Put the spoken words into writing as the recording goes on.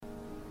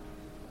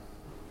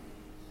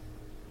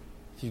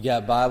If you've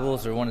got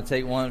Bibles or want to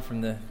take one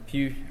from the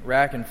pew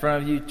rack in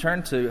front of you,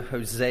 turn to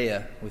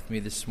Hosea with me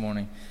this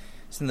morning.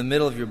 It's in the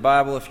middle of your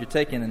Bible. If you're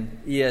taking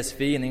an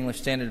ESV, an English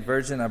Standard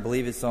Version, I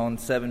believe it's on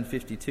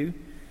 752.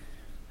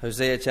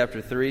 Hosea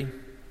chapter 3.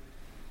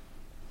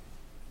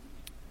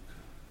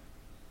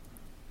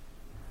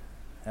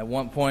 At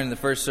one point in the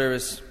first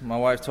service, my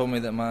wife told me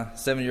that my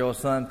 7-year-old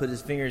son put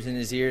his fingers in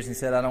his ears and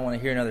said, "I don't want to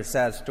hear another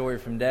sad story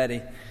from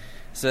Daddy."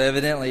 So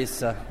evidently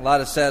it's a lot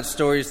of sad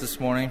stories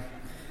this morning.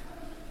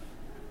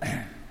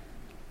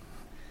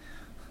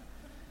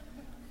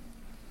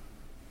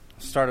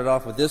 Started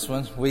off with this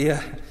one.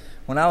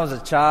 When I was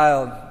a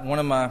child, one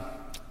of my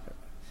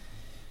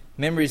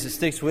memories that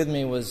sticks with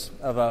me was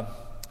of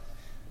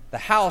the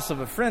house of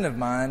a friend of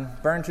mine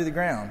burned to the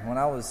ground when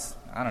I was,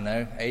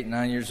 8,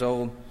 9 years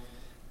old.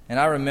 And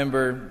I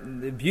remember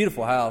the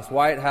beautiful house,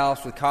 white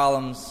house with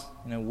columns,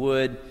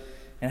 wood,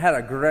 and had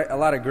a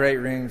lot of great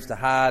rooms to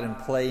hide and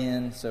play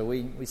in. So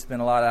we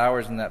spent a lot of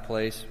hours in that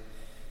place.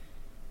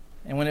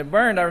 And when it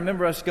burned, I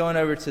remember us going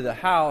over to the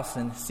house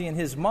and seeing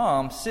his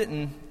mom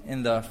sitting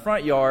in the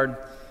front yard,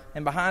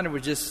 and behind her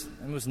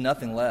was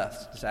nothing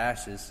left, just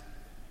ashes.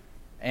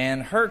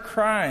 And her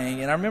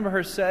crying, and I remember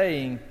her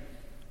saying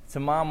to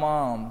my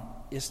mom,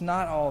 "It's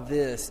not all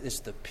this,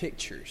 it's the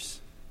pictures.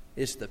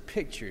 It's the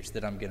pictures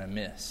that I'm going to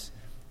miss."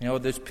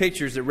 Those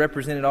pictures that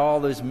represented all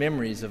those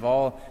memories of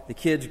all the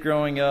kids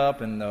growing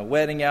up and the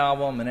wedding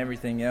album and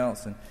everything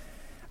else. And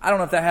I don't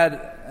know if that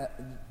had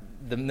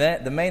the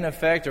main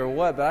effect or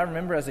what, but I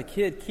remember as a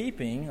kid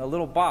keeping a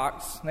little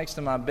box next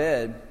to my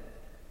bed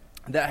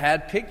that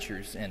had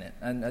pictures in it,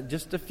 and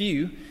just a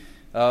few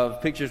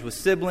of pictures with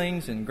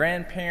siblings and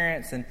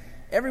grandparents, and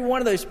every one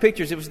of those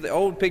pictures, it was the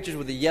old pictures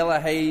with the yellow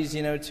haze,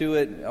 to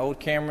it, old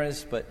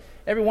cameras, but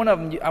every one of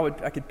them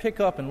I could pick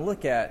up and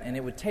look at, and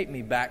it would take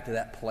me back to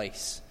that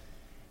place,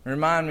 and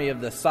remind me of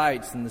the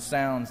sights and the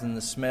sounds and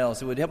the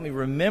smells. It would help me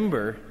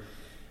remember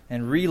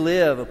and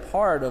relive a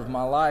part of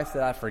my life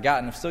that I've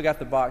forgotten. I've still got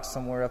the box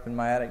somewhere up in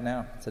my attic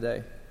now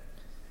today.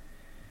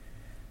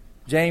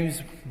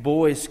 James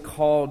Boyce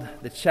called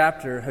the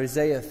chapter,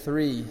 Hosea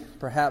 3,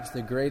 perhaps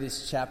the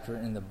greatest chapter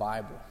in the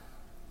Bible.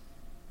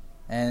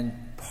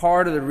 And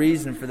part of the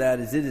reason for that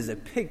is it is a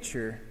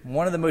picture,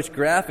 one of the most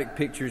graphic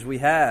pictures we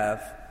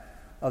have,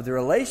 of the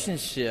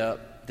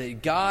relationship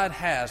that God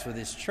has with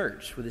His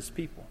church, with His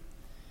people.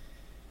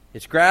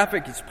 It's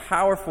graphic, it's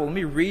powerful. Let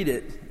me read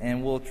it,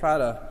 and we'll try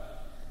to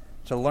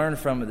learn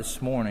from it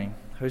this morning.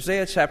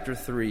 Hosea chapter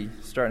 3,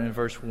 starting in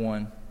verse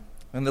 1.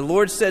 "And the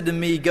Lord said to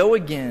me, 'Go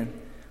again,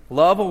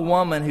 love a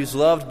woman who's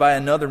loved by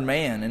another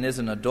man and is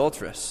an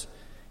adulteress,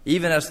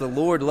 even as the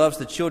Lord loves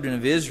the children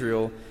of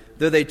Israel,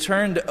 though they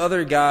turn to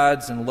other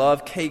gods and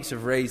love cakes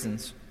of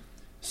raisins.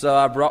 So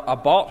I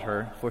bought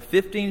her for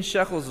 15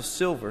 shekels of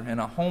silver and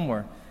a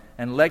homer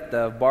and lekta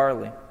of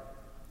barley.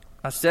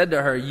 I said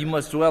to her, you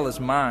must dwell as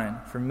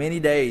mine. For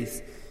many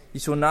days you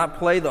shall not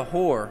play the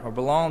whore or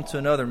belong to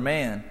another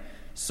man.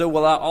 So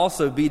will I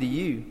also be to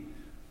you.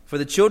 For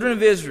the children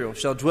of Israel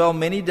shall dwell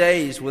many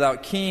days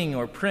without king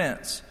or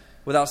prince,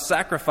 without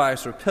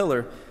sacrifice or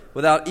pillar,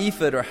 without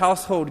ephod or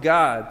household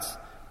gods.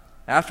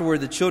 Afterward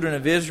the children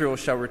of Israel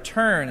shall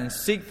return and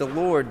seek the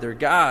Lord their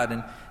God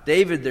and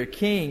David their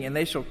king, and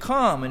they shall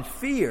come and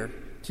fear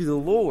to the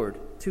Lord,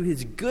 to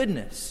His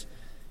goodness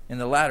in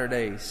the latter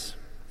days."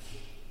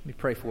 Let me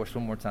pray for us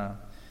one more time.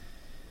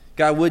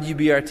 God, would You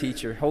be our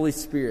teacher? Holy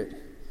Spirit,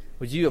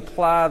 would You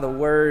apply the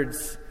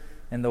words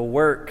and the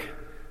work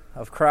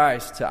of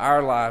Christ to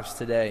our lives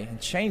today and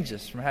change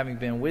us from having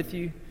been with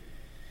You?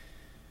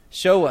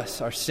 Show us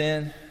our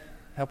sin.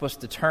 Help us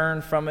to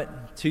turn from it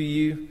to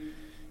You.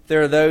 If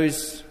there are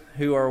those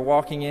who are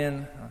walking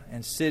in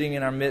and sitting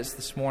in our midst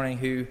this morning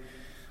who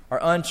are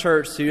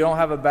unchurched, who don't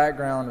have a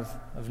background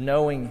of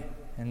knowing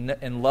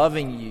and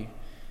loving You,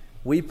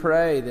 we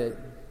pray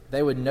that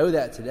they would know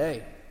that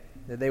today,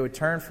 that they would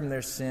turn from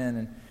their sin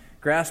and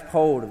grasp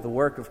hold of the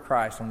work of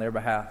Christ on their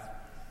behalf.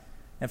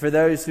 And for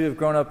those who have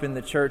grown up in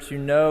the church who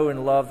know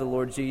and love the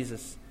Lord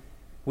Jesus,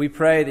 we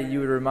pray that You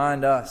would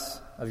remind us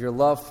of Your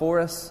love for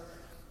us,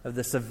 of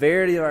the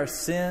severity of our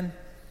sin,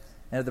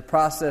 and of the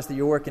process that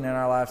You're working in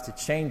our lives to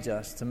change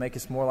us, to make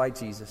us more like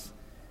Jesus.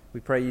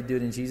 We pray You do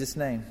it in Jesus'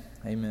 name.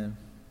 Amen.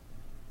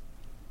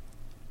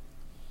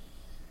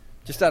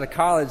 Just out of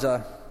college,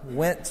 I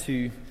went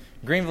to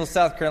Greenville,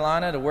 South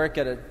Carolina to work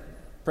at a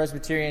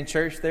Presbyterian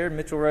church there,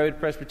 Mitchell Road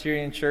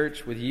Presbyterian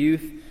Church, with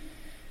youth.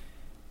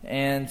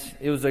 And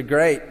it was a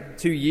great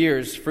 2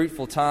 years,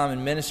 fruitful time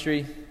in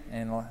ministry,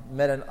 and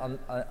met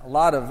a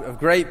lot of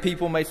great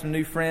people, made some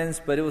new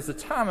friends. But it was a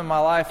time in my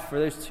life for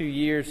those 2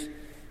 years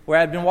where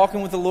I had been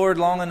walking with the Lord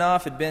long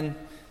enough, had been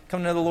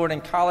coming to the Lord in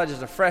college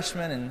as a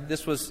freshman, and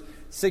this was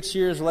 6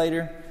 years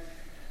later,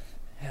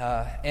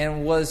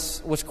 and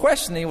was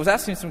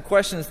asking some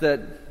questions that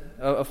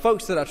of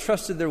folks that I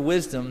trusted their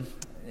wisdom.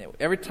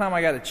 Every time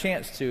I got a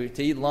chance to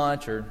eat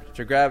lunch or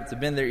to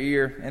bend their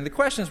ear, and the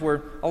questions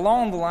were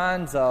along the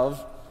lines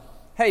of,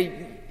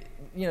 "Hey,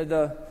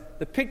 the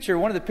picture,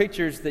 one of the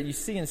pictures that you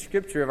see in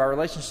Scripture of our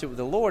relationship with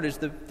the Lord is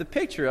the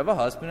picture of a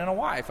husband and a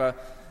wife, a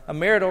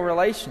marital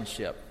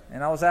relationship.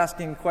 And I was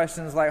asking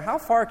questions like, how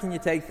far can you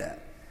take that?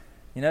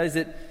 Is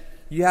it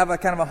you have a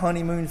kind of a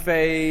honeymoon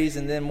phase,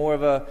 and then more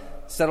of a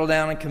settle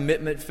down and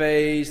commitment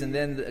phase, and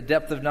then the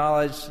depth of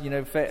knowledge,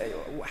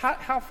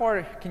 how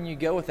far can you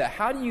go with that?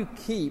 How do you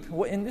keep,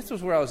 and this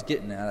was where I was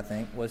getting at, I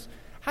think, was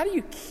how do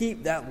you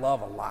keep that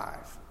love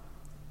alive?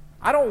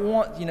 I don't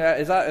want,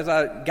 as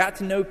I got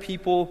to know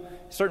people,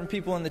 certain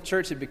people in the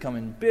church had become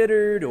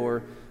embittered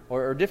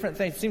or different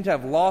things, seem to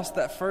have lost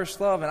that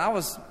first love. And I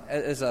was,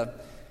 as a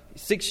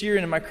 6 year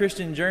into my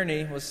Christian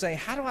journey, was saying,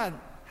 how do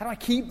I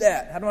keep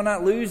that? How do I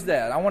not lose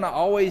that? I want to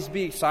always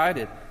be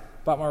excited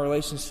about my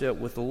relationship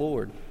with the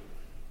Lord.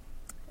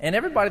 And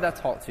everybody that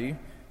I talk to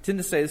tend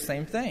to say the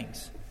same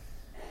things.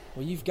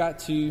 Well, you've got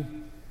to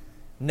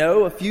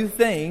know a few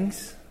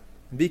things,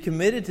 be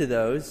committed to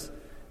those,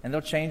 and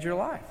they'll change your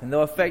life, and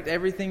they'll affect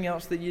everything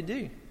else that you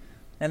do.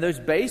 And those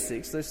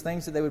basics, those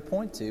things that they would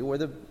point to, were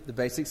the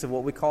basics of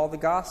what we call the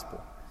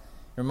gospel.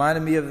 It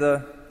reminded me of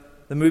the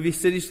movie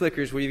City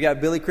Slickers, where you've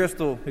got Billy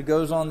Crystal, who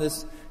goes on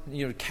this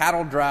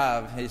cattle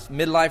drive, his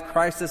midlife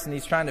crisis, and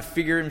he's trying to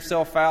figure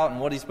himself out and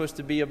what he's supposed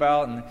to be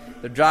about. And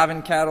they're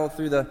driving cattle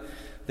through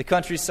the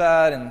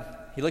countryside, and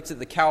he looks at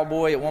the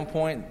cowboy at one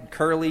point,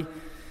 Curly,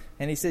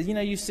 and he says,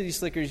 you city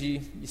slickers,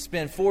 you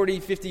spend 40,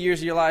 50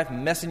 years of your life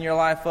messing your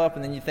life up,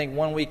 and then you think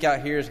 1 week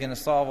out here is going to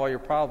solve all your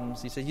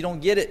problems. He says, you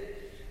don't get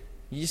it.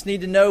 You just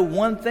need to know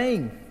one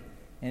thing.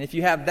 And if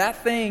you have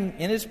that thing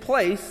in its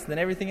place, then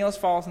everything else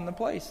falls into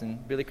place.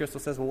 And Billy Crystal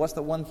says, well, what's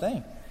the one thing?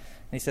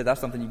 And he said, that's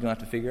something you're going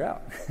to have to figure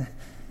out.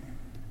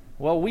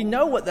 Well, we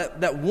know what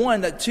that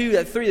one, that two,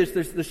 that three,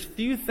 there's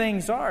few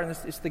things are, and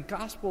it's the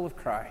gospel of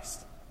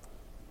Christ.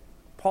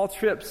 Paul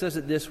Tripp says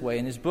it this way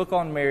in his book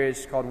on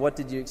marriage called What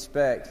Did You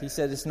Expect? He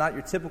said it's not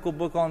your typical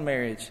book on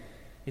marriage.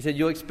 He said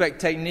you'll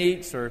expect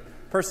techniques or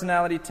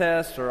personality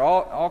tests or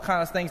all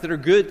kinds of things that are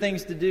good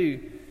things to do.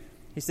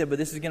 He said, but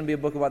this is going to be a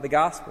book about the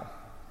gospel.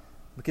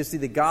 Because, see,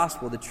 the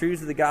gospel, the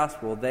truths of the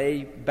gospel,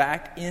 they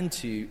back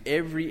into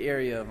every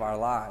area of our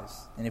lives.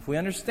 And if we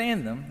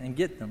understand them and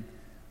get them,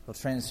 they'll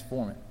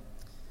transform it.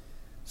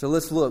 So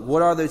let's look.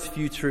 What are those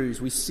few truths?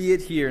 We see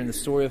it here in the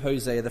story of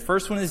Hosea. The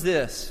first one is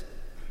this.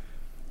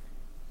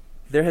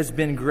 There has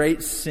been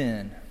great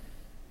sin,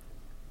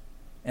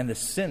 and the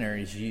sinner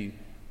is you.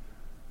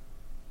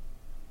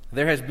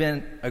 There has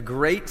been a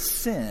great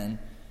sin,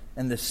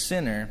 and the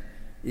sinner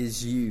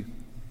is you.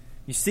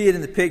 You see it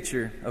in the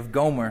picture of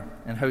Gomer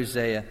and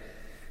Hosea.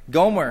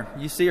 Gomer,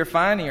 you see her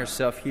finding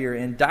herself here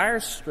in dire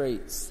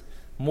straits,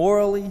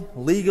 morally,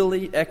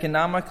 legally,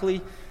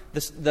 economically.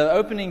 The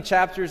opening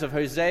chapters of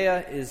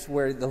Hosea is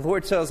where the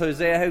Lord tells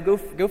Hosea, hey,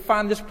 go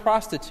find this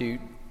prostitute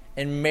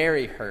and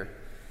marry her.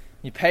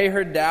 You pay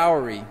her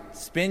dowry,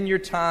 spend your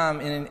time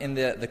in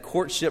the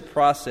courtship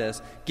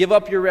process, give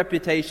up your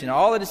reputation,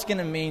 all that it's going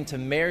to mean to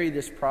marry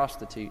this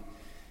prostitute,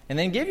 and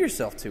then give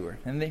yourself to her.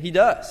 And he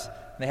does.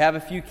 They have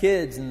a few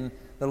kids, and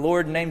the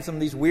Lord names them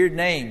these weird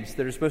names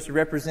that are supposed to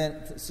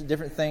represent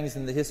different things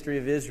in the history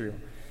of Israel.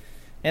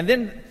 And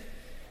then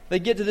they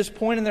get to this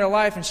point in their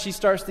life, and she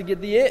starts to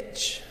get the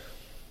itch.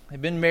 They've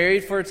been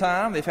married for a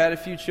time, they've had a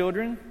few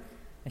children,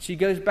 and she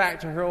goes back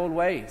to her old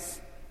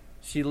ways.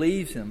 She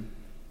leaves him.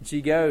 And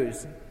she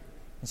goes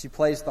and she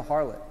plays the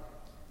harlot.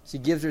 She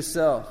gives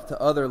herself to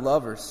other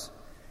lovers.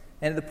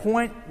 And at the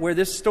point where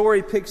this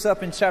story picks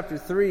up in chapter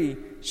 3,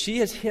 she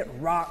has hit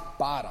rock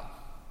bottom.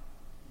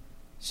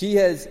 She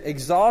has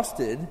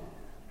exhausted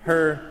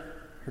her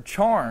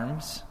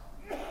charms.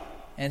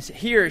 And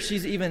here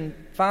she's even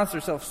finds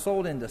herself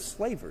sold into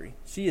slavery.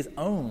 She is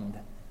owned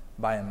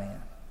by a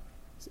man.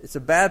 It's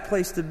a bad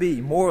place to be,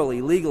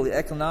 morally, legally,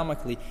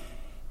 economically.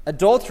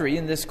 Adultery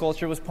in this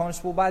culture was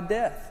punishable by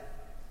death.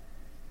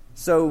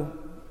 So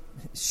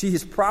she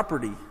is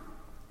property.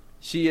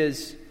 She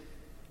is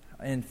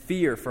in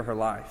fear for her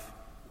life.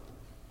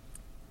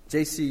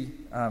 James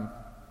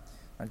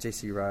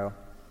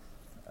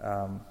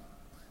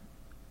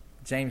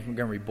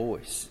Montgomery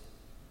Boyce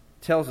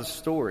tells a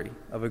story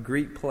of a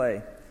Greek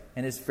play.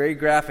 And it's very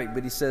graphic,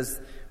 but he says,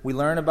 we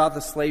learn about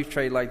the slave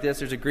trade like this.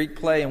 There's a Greek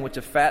play in which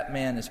a fat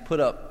man is put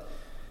up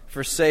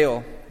for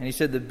sale. And he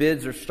said the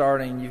bids are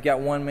starting. You've got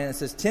one man that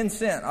says 10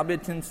 cents. I'll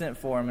bid 10 cents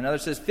for him. Another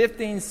says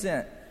 15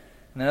 cents.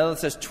 And another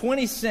says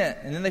 20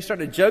 cents. And then they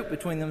start to joke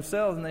between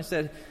themselves. And they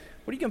said,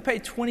 what are you going to pay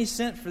 20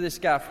 cents for this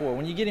guy for?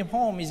 When you get him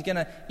home, he's going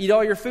to eat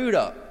all your food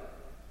up.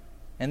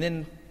 And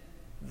then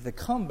the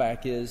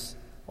comeback is,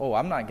 oh,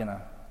 I'm not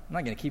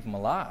going to keep him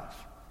alive.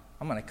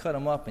 I'm going to cut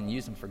him up and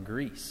use him for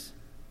grease.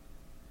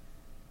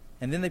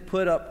 And then they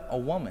put up a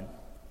woman.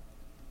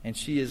 And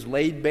she is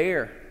laid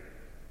bare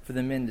for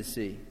the men to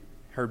see.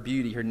 Her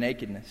beauty, her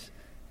nakedness.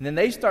 And then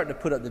they start to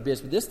put up the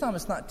bids. But this time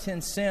it's not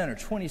 10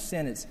 cents or 20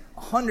 cents. It's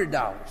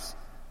 $100.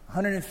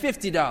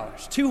 $150,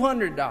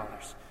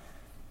 $200.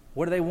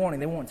 What are they wanting?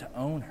 They want to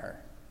own her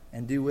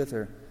and do with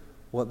her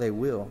what they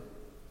will.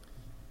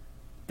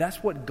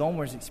 That's what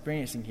Gomer's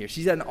experiencing here.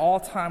 She's at an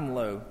all-time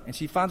low, and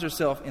she finds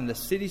herself in the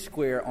city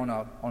square on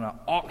an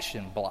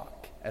auction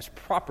block as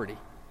property.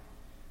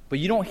 But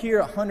you don't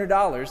hear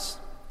 $100.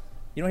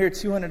 You don't hear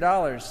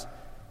 $200.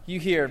 You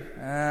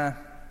hear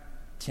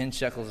 10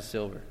 shekels of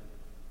silver.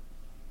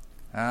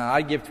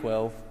 I give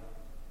 12.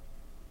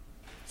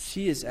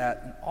 She is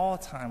at an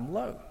all-time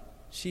low.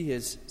 She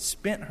has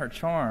spent her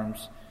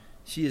charms.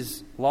 She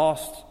has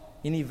lost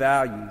any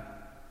value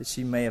that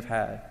she may have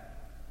had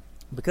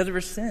because of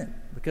her sin,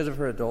 because of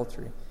her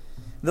adultery.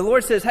 The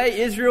Lord says, hey,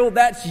 Israel,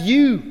 that's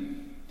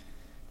you.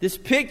 This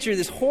picture,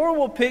 this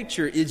horrible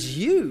picture is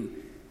you.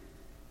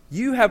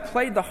 You have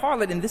played the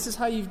harlot, and this is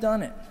how you've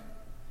done it.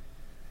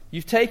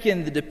 You've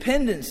taken the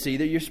dependency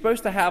that you're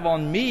supposed to have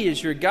on me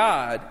as your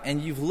God,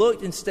 and you've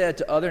looked instead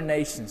to other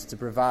nations to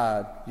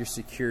provide your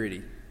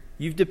security.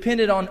 You've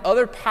depended on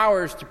other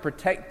powers to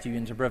protect you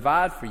and to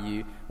provide for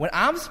you when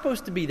I'm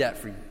supposed to be that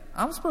for you.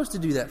 I'm supposed to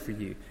do that for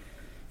you.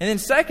 And then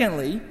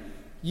secondly,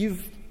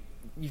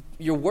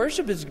 your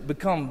worship has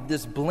become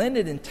this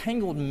blended and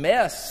tangled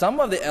mess. Some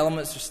of the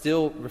elements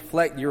still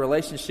reflect your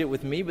relationship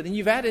with me, but then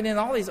you've added in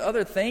all these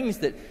other things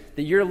that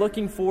you're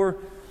looking for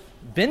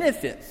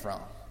benefit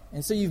from.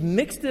 And so you've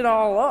mixed it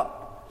all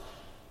up.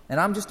 And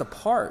I'm just a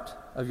part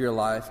of your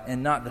life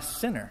and not the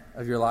center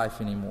of your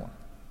life anymore.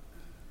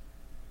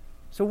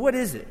 So what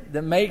is it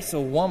that makes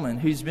a woman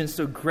who's been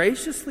so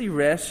graciously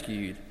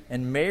rescued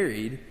and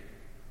married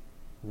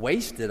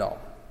waste it all,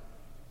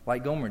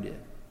 like Gomer did?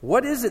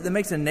 What is it that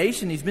makes a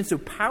nation who's been so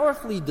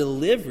powerfully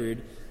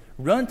delivered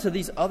run to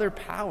these other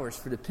powers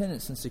for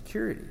dependence and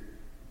security?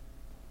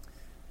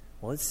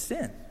 Well, it's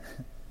sin.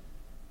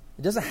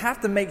 It doesn't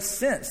have to make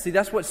sense. See,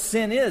 that's what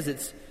sin is.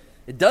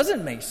 It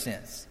doesn't make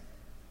sense.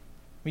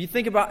 When you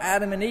think about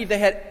Adam and Eve, they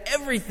had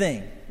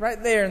everything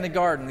right there in the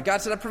garden.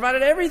 God said, I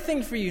provided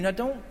everything for you. Now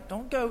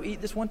don't go eat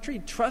this one tree.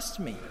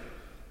 Trust me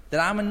that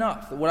I'm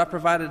enough, that what I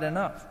provided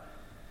enough.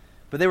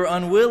 But they were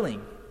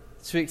unwilling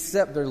to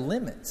accept their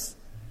limits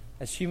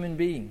as human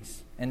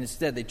beings. And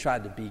instead they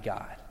tried to be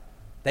God.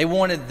 They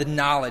wanted the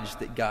knowledge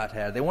that God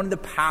had. They wanted the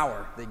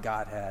power that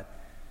God had.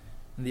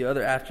 And the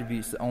other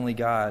attributes that only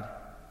God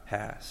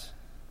has.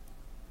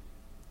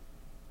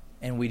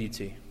 And we do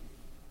too.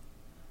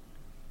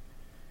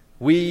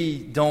 We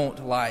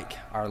don't like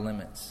our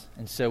limits.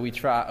 And so we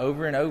try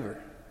over and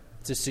over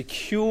to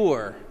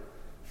secure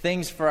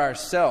things for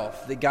ourselves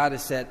that God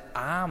has said,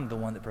 I'm the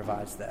one that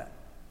provides that.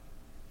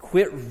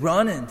 Quit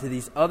running to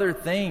these other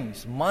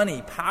things,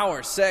 money,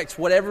 power, sex,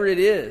 whatever it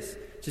is,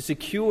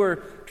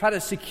 try to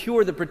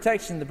secure the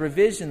protection, the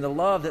provision, the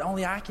love that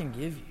only I can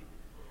give you.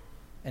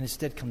 And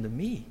instead come to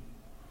me.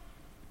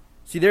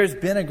 See, there's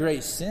been a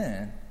great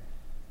sin,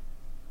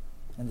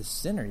 and the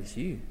sinner is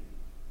you.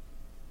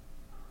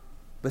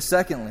 But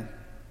secondly,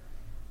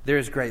 there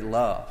is great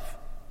love,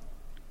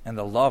 and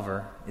the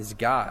lover is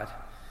God.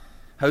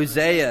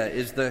 Hosea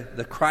is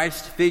the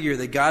Christ figure,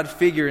 the God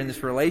figure in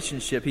this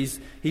relationship.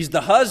 He's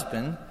the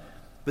husband,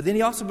 but then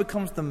he also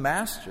becomes the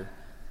master.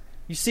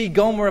 You see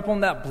Gomer up on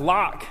that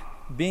block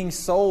being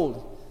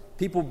sold,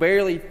 people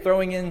barely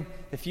throwing in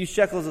a few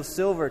shekels of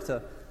silver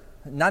to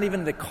not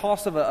even the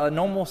cost of a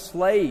normal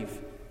slave.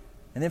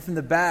 And then from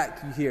the back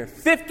you hear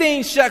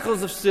 15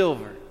 shekels of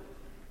silver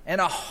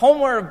and a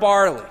homer of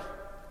barley.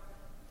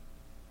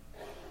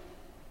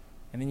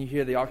 And then you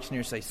hear the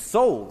auctioneer say,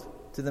 sold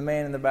to the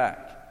man in the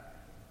back.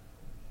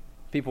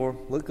 People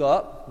look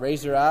up,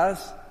 raise their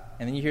eyes,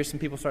 and then you hear some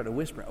people start to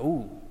whisper,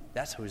 oh,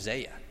 that's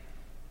Hosea.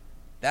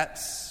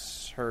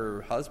 That's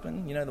her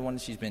husband, the one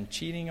that she's been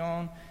cheating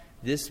on.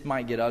 This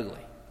might get ugly.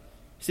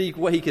 See,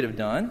 what he could have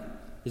done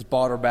is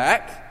bought her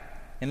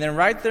back, and then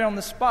right there on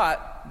the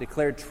spot,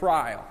 declared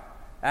trial.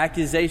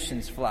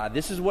 Accusations fly.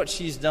 This is what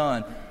she's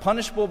done.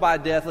 Punishable by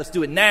death. Let's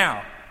do it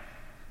now.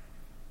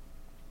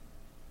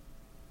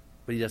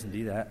 But he doesn't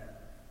do that.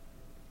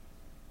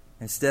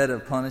 Instead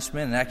of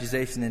punishment and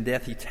accusation and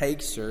death, he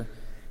takes her,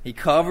 he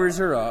covers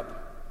her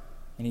up,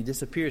 and he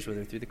disappears with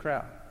her through the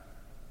crowd.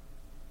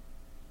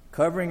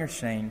 Covering her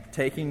shame,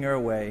 taking her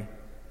away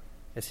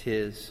as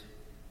his.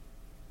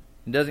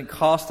 It doesn't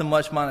cost him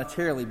much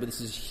monetarily, but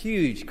this is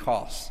huge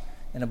cost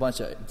in a bunch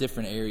of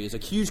different areas. A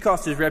huge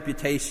cost to his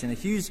reputation, a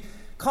huge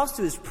cost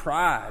to his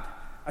pride,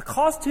 a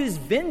cost to his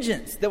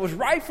vengeance that was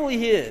rightfully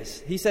his.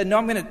 He said, no,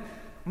 I'm going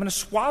to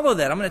swallow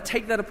that. I'm going to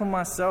take that upon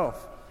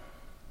myself.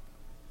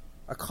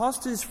 A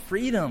cost to his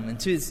freedom and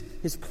to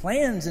his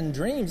plans and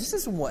dreams. This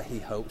isn't what he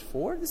hoped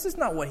for. This is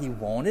not what he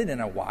wanted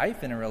in a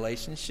wife, in a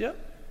relationship.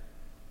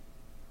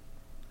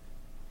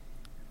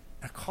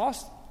 A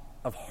cost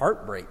of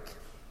heartbreak.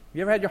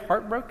 You ever had your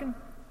heart broken?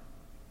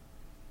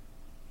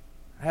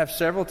 I have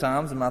several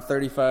times in my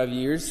 35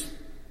 years.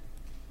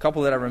 A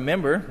couple that I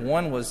remember.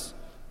 One was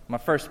my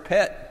first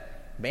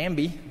pet,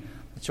 Bambi,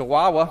 the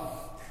Chihuahua.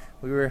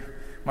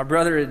 My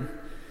brother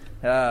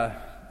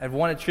had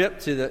won a trip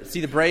to see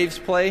the Braves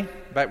play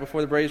back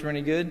before the Braves were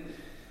any good.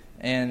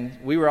 And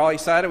we were all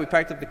excited. We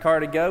packed up the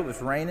car to go. It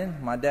was raining.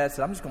 My dad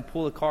said, I'm just going to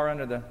pull the car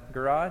under the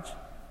garage.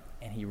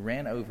 And he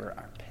ran over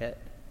our pet.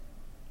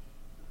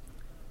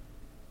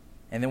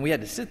 And then we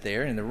had to sit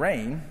there in the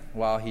rain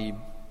while he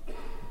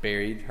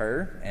buried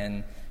her,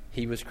 and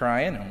he was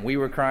crying, and we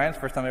were crying. It's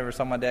the first time I ever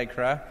saw my dad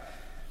cry.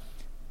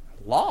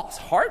 Loss,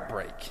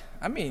 heartbreak.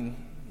 I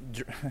mean,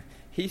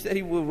 he said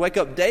he would wake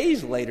up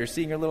days later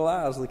seeing her little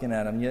eyes looking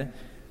at him. Yeah.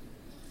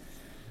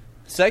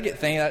 Second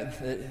thing that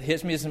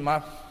hits me is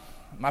my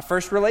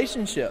first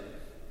relationship.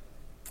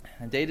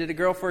 I dated a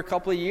girl for a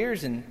couple of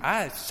years, and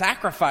I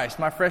sacrificed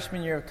my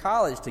freshman year of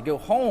college to go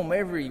home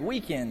every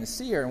weekend to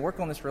see her and work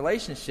on this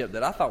relationship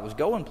that I thought was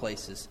going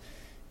places.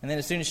 And then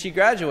as soon as she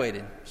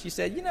graduated, she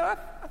said,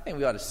 I think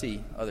we ought to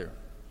see other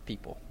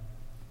people.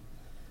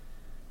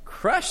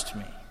 Crushed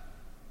me.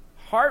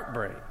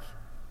 Heartbreak.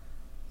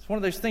 It's one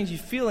of those things you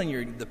feel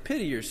in the pit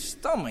of your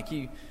stomach.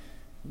 You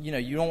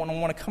don't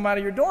want to come out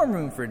of your dorm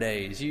room for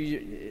days.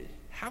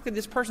 How could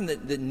this person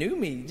that knew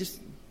me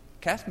just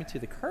cast me to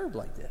the curb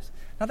like this?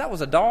 Now, that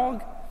was a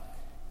dog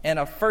and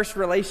a first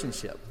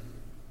relationship.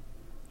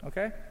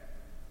 Okay?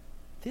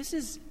 This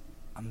is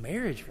a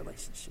marriage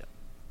relationship.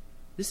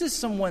 This is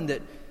someone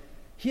that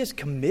he has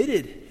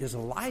committed his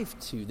life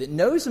to, that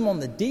knows him on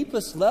the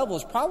deepest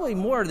levels, probably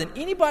more than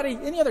any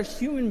other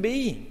human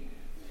being,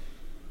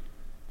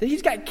 that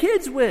he's got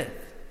kids with.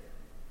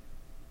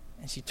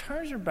 And she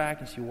turns her back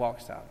and she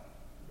walks out.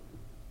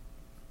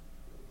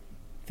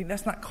 I think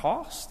that's not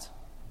cost.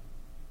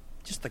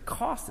 Just the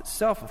cost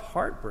itself of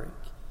heartbreak.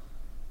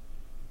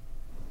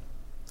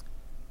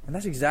 And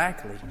that's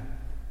exactly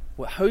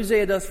what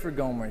Hosea does for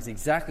Gomer, is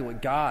exactly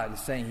what God is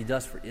saying he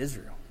does for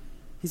Israel.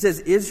 He says,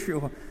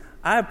 Israel,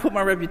 I have put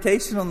my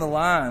reputation on the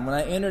line when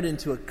I entered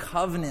into a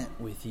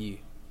covenant with you.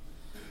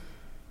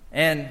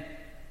 And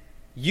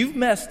you've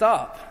messed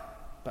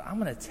up, but I'm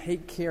going to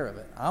take care of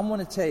it. I'm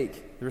going to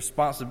take the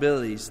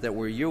responsibilities that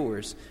were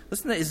yours.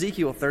 Listen to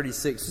Ezekiel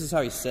 36. This is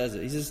how he says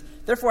it. He says,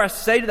 therefore I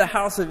say to the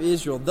house of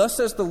Israel, thus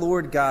says the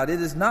Lord God,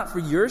 it is not for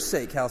your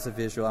sake, house of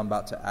Israel, I'm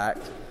about to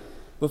act,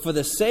 but for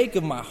the sake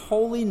of my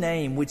holy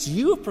name, which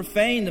you have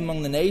profaned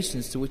among the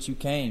nations to which you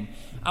came.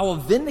 I will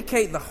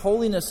vindicate the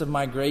holiness of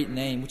my great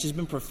name, which has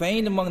been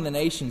profaned among the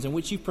nations, and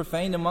which you've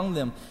profaned among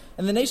them.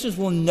 And the nations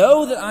will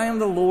know that I am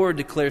the Lord,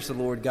 declares the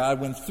Lord God,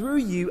 when through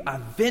you I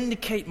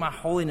vindicate my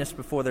holiness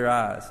before their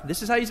eyes.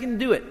 This is how he's going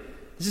to do it.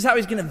 This is how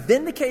he's going to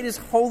vindicate his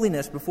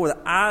holiness before the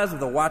eyes of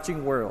the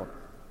watching world.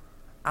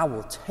 I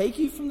will take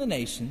you from the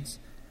nations.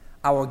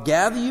 I will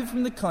gather you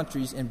from the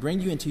countries and bring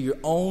you into your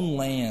own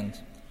land.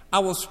 I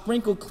will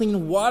sprinkle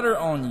clean water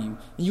on you,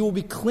 and you will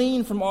be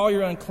clean from all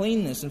your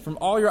uncleanness, and from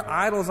all your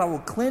idols I will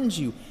cleanse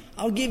you.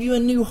 I'll give you a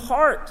new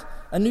heart,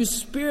 a new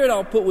spirit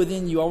I'll put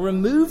within you. I'll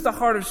remove the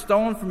heart of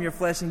stone from your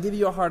flesh and give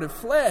you a heart of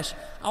flesh.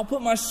 I'll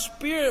put my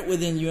spirit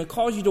within you and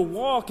cause you to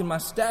walk in my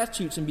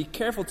statutes and be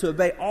careful to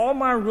obey all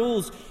my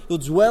rules. You'll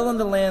dwell in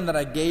the land that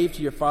I gave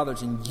to your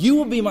fathers, and you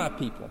will be my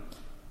people,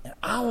 and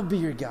I will be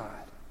your God.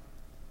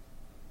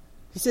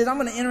 He says, I'm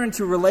going to enter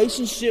into a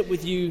relationship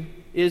with you,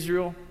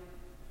 Israel,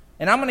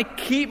 and I'm going to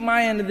keep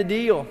my end of the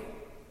deal.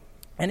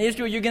 And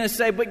Israel, you're going to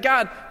say, but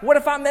God, what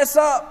if I mess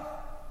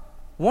up?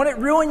 Won't it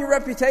ruin your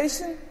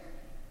reputation?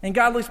 And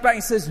God looks back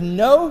and says,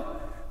 no,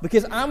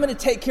 because I'm going to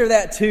take care of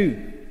that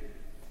too.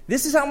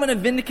 This is how I'm going to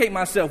vindicate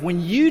myself. When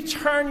you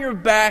turn your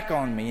back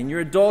on me in your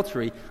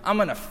adultery, I'm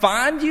going to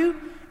find you,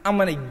 I'm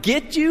going to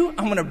get you,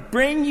 I'm going to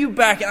bring you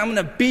back, and I'm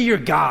going to be your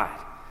God.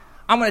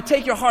 I'm going to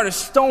take your heart of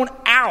stone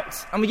out.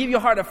 I'm going to give you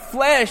a heart of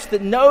flesh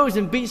that knows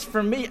and beats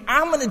for me.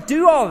 I'm going to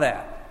do all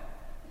that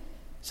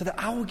so that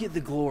I will get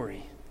the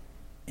glory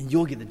and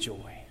you'll get the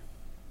joy.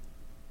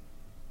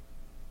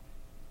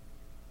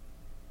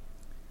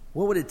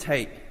 What would it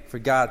take for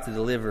God to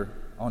deliver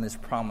on his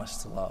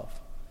promise to love?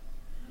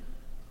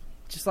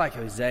 Just like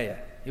Hosea,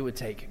 it would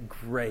take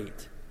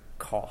great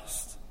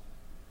cost.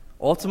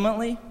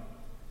 Ultimately,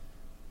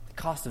 the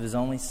cost of his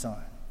only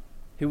son,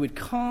 who would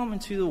come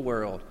into the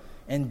world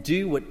and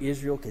do what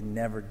Israel could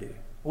never do,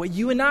 what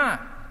you and I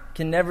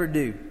can never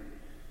do.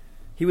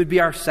 He would be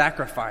our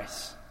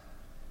sacrifice,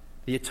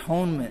 the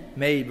atonement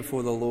made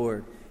before the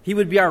Lord. He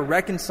would be our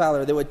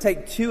reconciler that would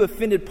take two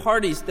offended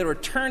parties that were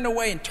turned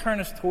away and turn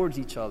us towards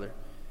each other.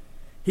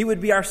 He would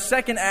be our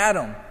second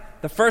Adam.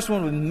 The first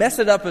one would mess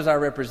it up as our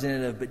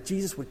representative, but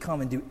Jesus would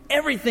come and do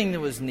everything that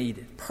was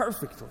needed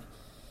perfectly.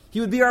 He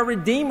would be our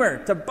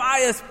Redeemer to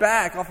buy us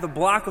back off the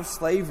block of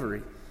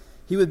slavery.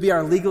 He would be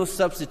our legal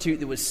substitute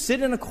that would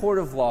sit in a court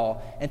of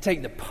law and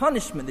take the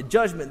punishment, the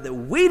judgment that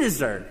we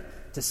deserve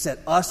to set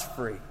us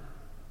free.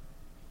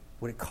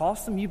 Would it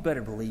cost him? You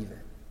better believe it.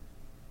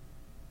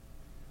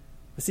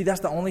 But see, that's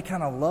the only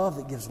kind of love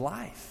that gives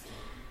life.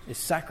 It's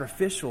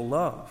sacrificial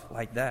love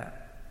like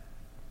that.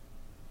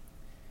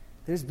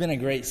 There's been a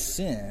great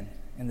sin,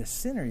 and the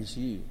sinner is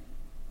you.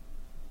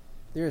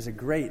 There is a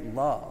great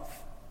love,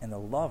 and the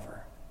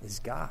lover is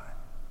God.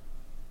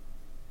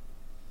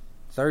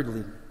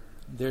 Thirdly,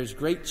 there's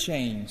great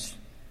change,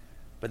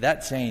 but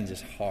that change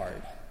is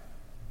hard.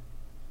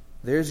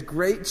 There's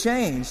great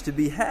change to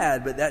be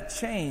had, but that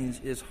change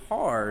is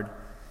hard.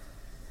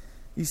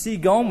 You see,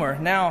 Gomer,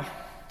 now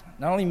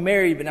not only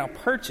married, but now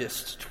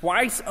purchased,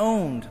 twice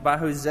owned by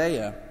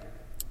Hosea.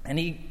 And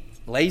he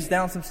lays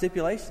down some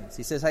stipulations.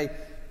 He says, hey,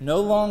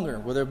 no longer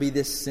will there be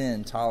this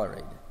sin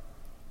tolerated.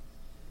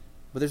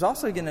 But there's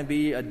also going to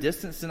be a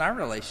distance in our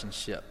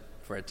relationship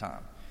for a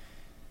time.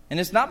 And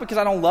it's not because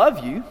I don't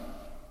love you.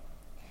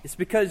 It's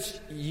because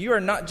you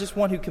are not just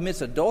one who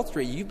commits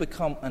adultery. You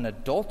become an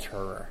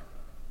adulterer.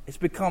 It's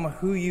become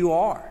who you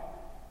are.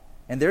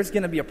 And there's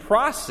going to be a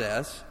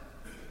process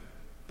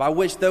by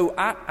which, though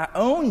I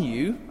own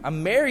you,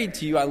 I'm married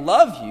to you, I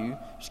love you,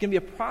 there's going to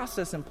be a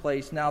process in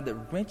place now that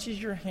wrenches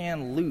your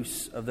hand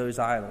loose of those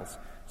idols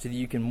so that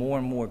you can more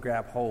and more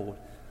grab hold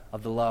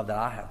of the love that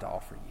I have to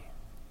offer you.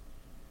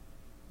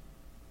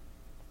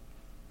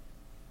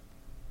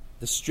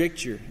 The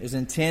stricture is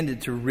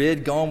intended to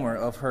rid Gomer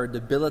of her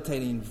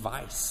debilitating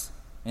vice.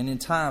 And in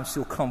time,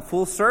 she'll come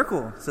full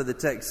circle, so the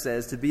text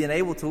says, to being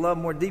able to love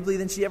more deeply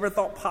than she ever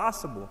thought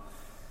possible.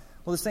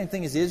 Well, the same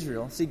thing as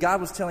Israel. See,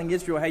 God was telling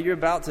Israel, hey, you're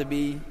about to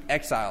be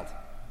exiled.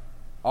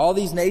 All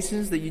these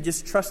nations that you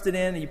just trusted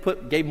in, and you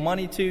gave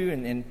money to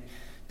and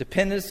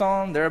dependence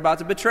on, they're about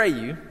to betray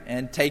you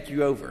and take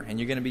you over, and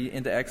you're going to be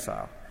into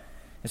exile.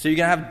 And so you're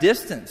going to have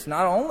distance,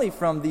 not only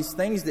from these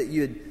things that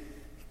you had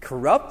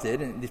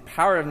corrupted and the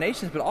power of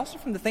nations, but also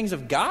from the things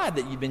of God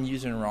that you've been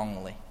using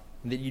wrongly,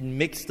 that you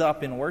mixed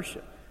up in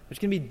worship. There's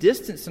going to be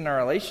distance in our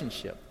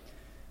relationship.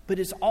 But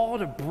it's all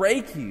to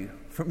break you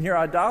from your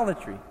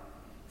idolatry,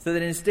 so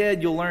that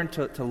instead you'll learn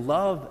to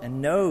love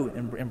and know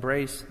and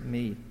embrace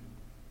me.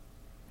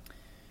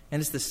 And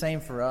it's the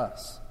same for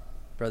us,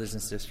 brothers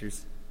and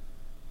sisters.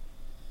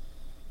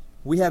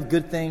 We have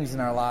good things in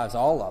our lives,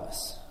 all of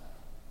us,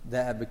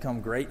 that have become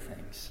great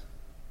things,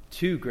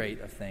 too great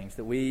of things,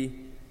 that we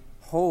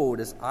hold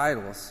as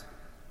idols.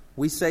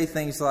 We say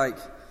things like,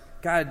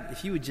 God,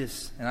 if you would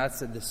just, and I've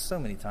said this so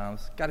many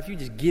times, God, if you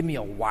just give me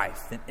a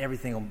wife, then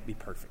everything will be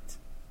perfect.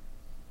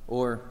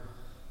 Or,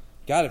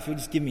 God, if you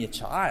just give me a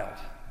child,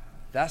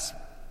 that's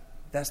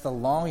the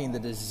longing, the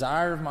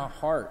desire of my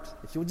heart.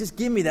 If you'll just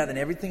give me that, then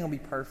everything will be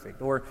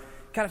perfect. Or,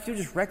 God, if you'll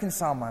just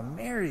reconcile my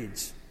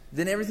marriage,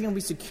 then everything will be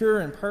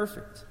secure and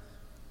perfect.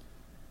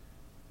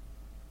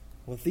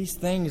 Well, if these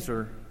things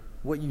are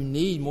what you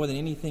need more than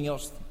anything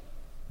else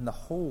in the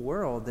whole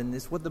world, then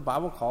it's what the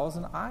Bible calls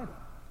an idol.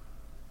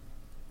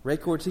 Ray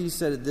Cortez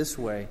said it this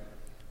way: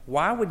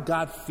 why would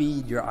God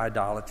feed your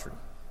idolatry?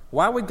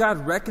 Why would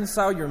God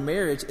reconcile your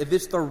marriage if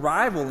it's the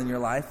rival in your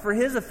life for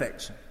his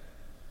affection?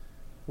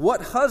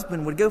 What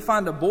husband would go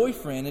find a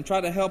boyfriend and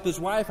try to help his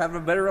wife have a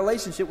better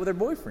relationship with her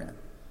boyfriend?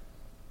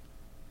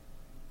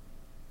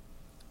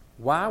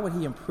 Why would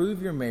he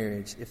improve your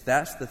marriage if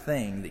that's the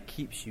thing that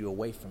keeps you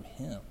away from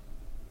him?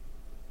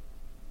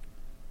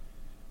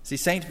 See,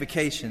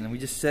 sanctification, and we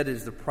just said it,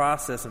 is the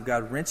process of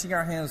God wrenching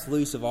our hands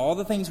loose of all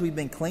the things we've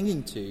been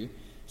clinging to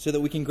so that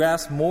we can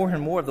grasp more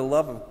and more of the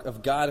love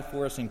of God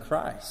for us in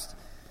Christ.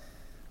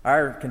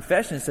 Our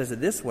confession says it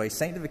this way: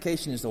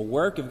 sanctification is the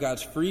work of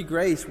God's free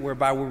grace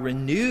whereby we're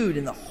renewed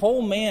in the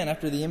whole man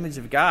after the image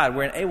of God.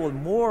 We're enabled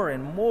more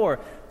and more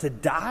to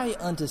die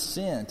unto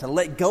sin, to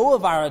let go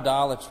of our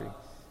idolatry,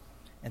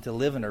 and to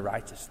live into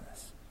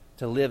righteousness,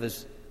 to live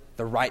as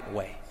the right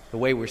way, the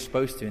way we're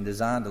supposed to and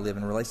designed to live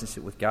in a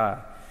relationship with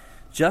God.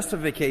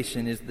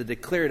 Justification is the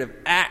declarative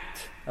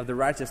act of the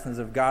righteousness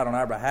of God on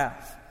our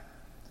behalf.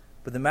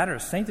 But the matter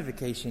of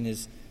sanctification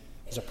is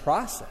a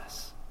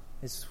process.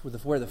 It's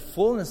where the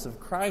fullness of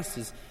Christ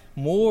is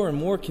more and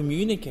more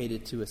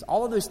communicated to us.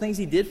 All of those things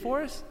he did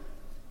for us,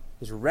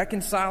 his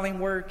reconciling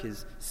work,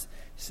 his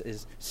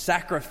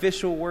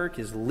sacrificial work,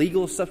 his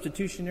legal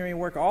substitutionary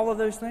work, all of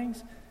those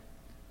things,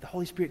 the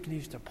Holy Spirit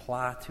continues to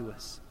apply to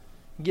us.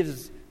 He gives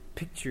us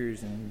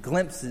pictures and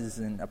glimpses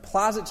and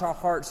applies it to our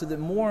hearts so that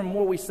more and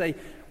more we say,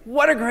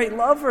 what a great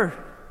lover,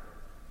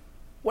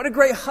 what a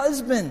great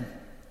husband,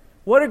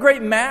 what a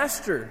great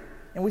master.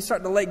 And we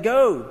start to let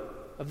go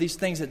of these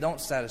things that don't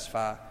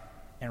satisfy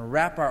and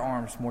wrap our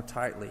arms more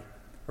tightly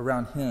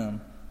around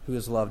him who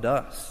has loved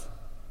us.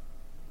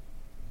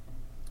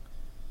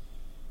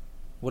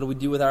 What do we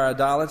do with our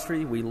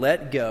idolatry? We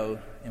let go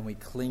and we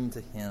cling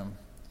to him.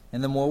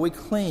 And the more we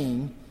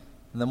cling,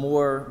 the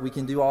more we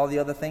can do all the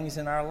other things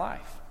in our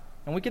life.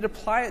 And we could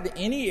apply it to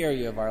any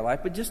area of our life,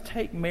 but just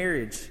take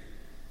marriage.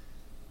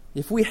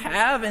 If we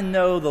have and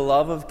know the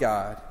love of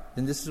God,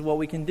 then this is what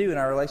we can do in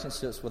our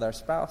relationships with our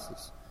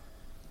spouses.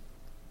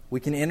 We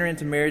can enter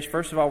into marriage,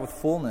 first of all, with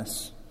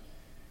fullness.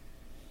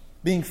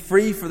 Being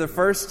free for the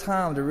first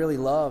time to really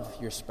love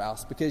your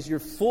spouse because you're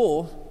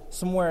full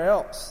somewhere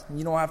else.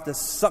 You don't have to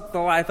suck the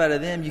life out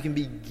of them. You can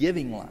be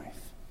giving life.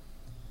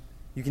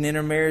 You can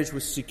enter marriage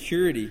with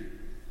security.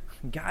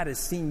 God has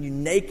seen you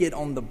naked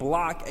on the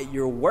block at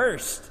your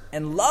worst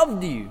and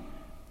loved you.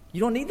 You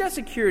don't need that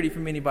security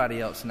from anybody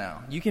else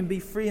now. You can be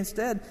free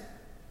instead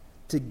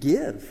to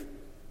give.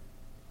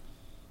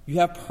 You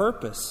have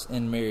purpose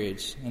in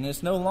marriage, and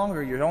it's no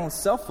longer your own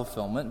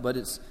self-fulfillment, but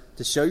it's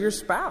to show your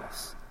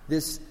spouse,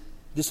 this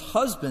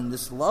husband,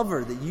 this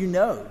lover that you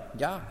know,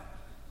 God,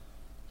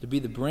 to be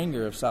the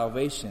bringer of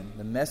salvation,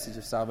 the message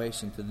of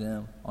salvation to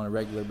them on a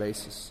regular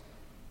basis.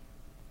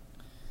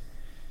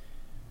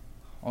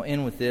 I'll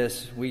end with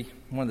this. One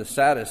of the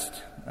saddest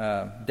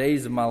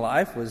days of my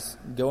life was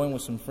going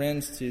with some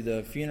friends to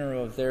the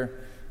funeral of their,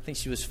 I think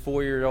she was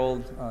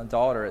 4-year-old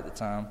daughter at the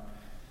time.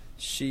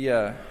 She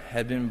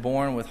had been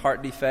born with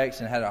heart defects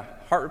and had a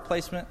heart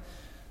replacement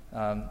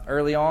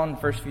early on, the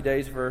first few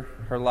days of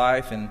her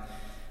life. And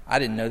I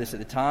didn't know this at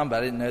the time, but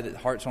I didn't know that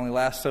hearts only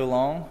last so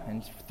long.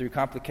 And through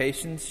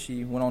complications,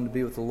 she went on to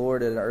be with the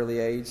Lord at an early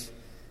age.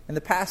 And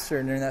the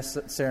pastor during that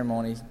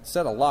ceremony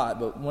said a lot,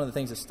 but one of the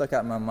things that stuck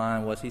out in my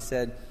mind was he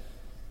said,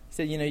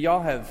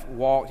 y'all have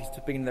walked, he's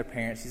speaking to their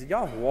parents, he said,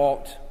 y'all have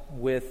walked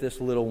with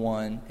this little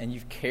one and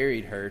you've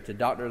carried her to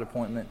doctor's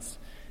appointments.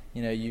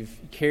 You've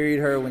carried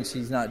her when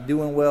she's not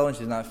doing well and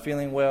she's not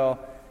feeling well.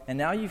 And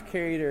now you've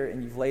carried her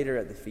and you've laid her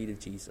at the feet of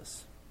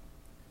Jesus.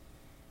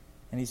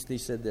 And he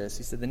said this,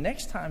 he said, the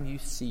next time you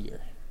see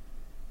her,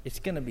 it's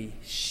going to be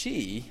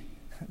she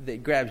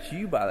that grabs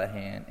you by the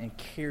hand and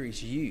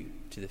carries you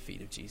to the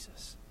feet of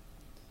Jesus.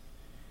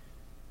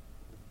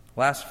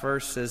 Last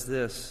verse says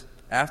this,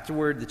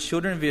 afterward the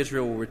children of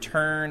Israel will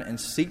return and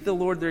seek the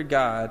Lord their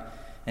God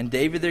and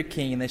David their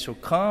king, and they shall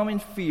come in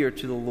fear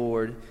to the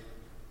Lord,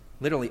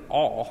 literally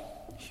awe,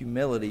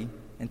 humility,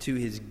 and to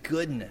his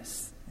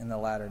goodness in the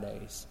latter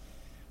days.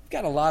 We've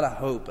got a lot of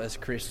hope as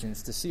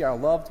Christians to see our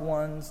loved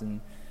ones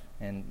and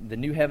the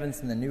new heavens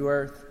and the new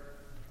earth.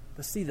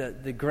 But see,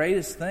 the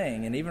greatest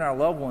thing, and even our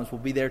loved ones will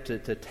be there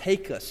to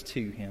take us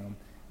to him,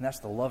 and that's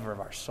the lover of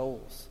our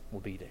souls will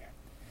be there.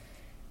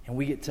 And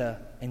we get to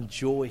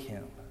enjoy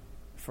him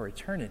for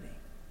eternity.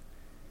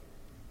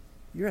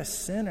 You're a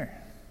sinner,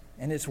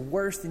 and it's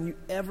worse than you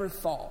ever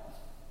thought.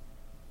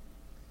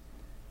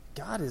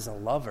 God is a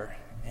lover,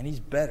 and he's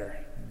better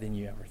than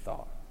you ever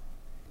thought.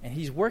 And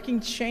he's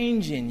working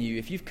change in you.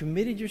 If you've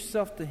committed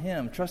yourself to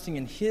him, trusting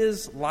in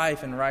his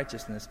life and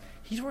righteousness,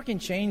 he's working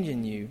change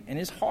in you. And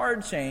it's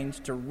hard change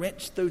to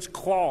wrench those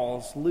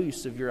claws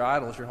loose of your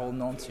idols you're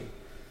holding on to.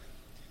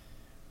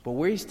 But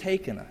where he's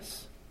taken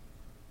us,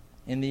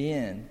 in the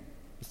end,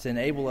 is to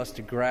enable us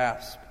to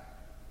grasp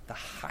the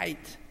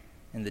height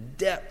and the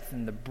depth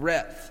and the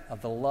breadth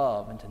of the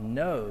love and to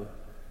know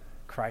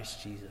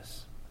Christ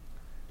Jesus.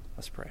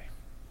 Let's pray.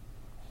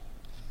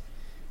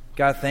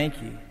 God,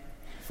 thank you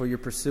for your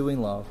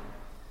pursuing love.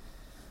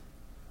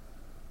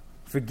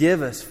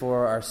 Forgive us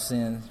for our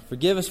sins.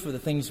 Forgive us for the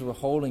things we're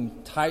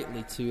holding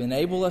tightly to.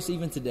 Enable us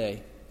even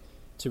today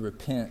to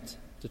repent,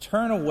 to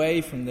turn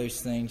away from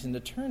those things and to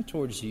turn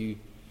towards you,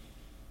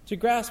 to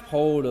grasp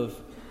hold of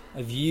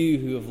you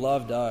who have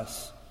loved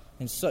us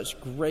in such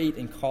great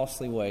and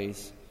costly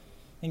ways.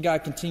 And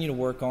God, continue to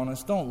work on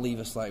us. Don't leave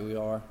us like we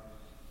are.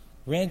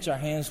 Wrench our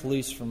hands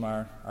loose from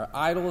our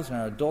idols and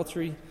our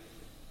adultery,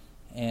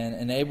 and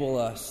enable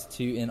us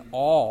to, in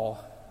awe,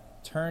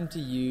 turn to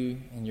you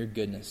and your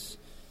goodness.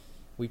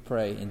 We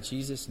pray in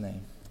Jesus'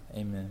 name.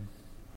 Amen.